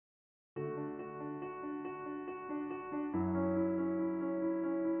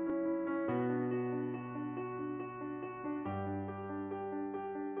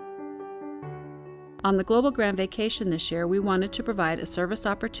On the Global Grand Vacation this year, we wanted to provide a service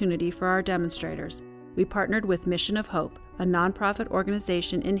opportunity for our demonstrators. We partnered with Mission of Hope, a nonprofit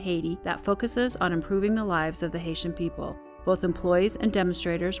organization in Haiti that focuses on improving the lives of the Haitian people. Both employees and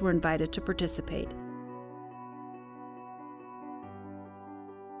demonstrators were invited to participate.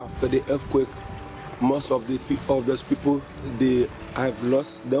 After the earthquake, most of those people, they have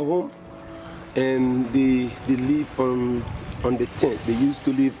lost their home, and they live on the tent. They used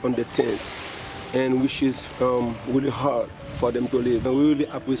to live on the tents, and which is really hard for them to live. And we really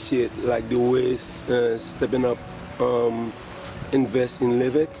appreciate like the ways Stampin Up invest in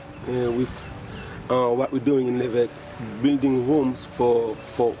Levek with what we're doing in Levek, building homes for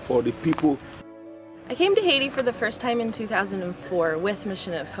the people. I came to Haiti for the first time in 2004 with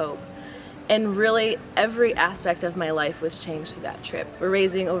Mission of Hope, and really every aspect of my life was changed through that trip. We're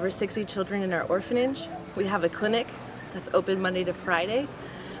raising over 60 children in our orphanage. We have a clinic that's open Monday to Friday.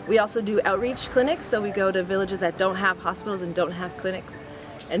 We also do outreach clinics, so we go to villages that don't have hospitals and don't have clinics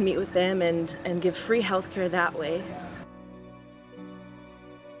and meet with them and give free health care that way.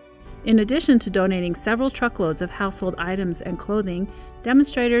 In addition to donating several truckloads of household items and clothing,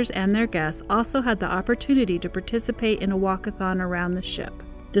 demonstrators and their guests also had the opportunity to participate in a walkathon around the ship.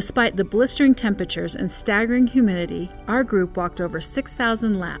 Despite the blistering temperatures and staggering humidity, our group walked over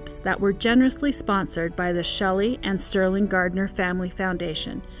 6,000 laps that were generously sponsored by the Shelley and Sterling Gardner Family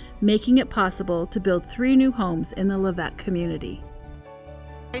Foundation, making it possible to build 3 new homes in the Levek community.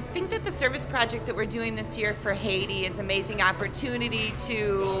 I think that the service project that we're doing this year for Haiti is an amazing opportunity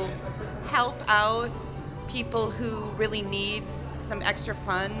to help out people who really need some extra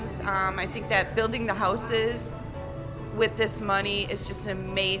funds. I think that building the houses with this money is just an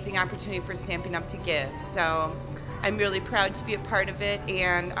amazing opportunity for Stampin' Up to give. So I'm really proud to be a part of it,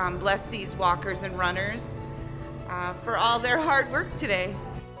 and bless these walkers and runners for all their hard work today.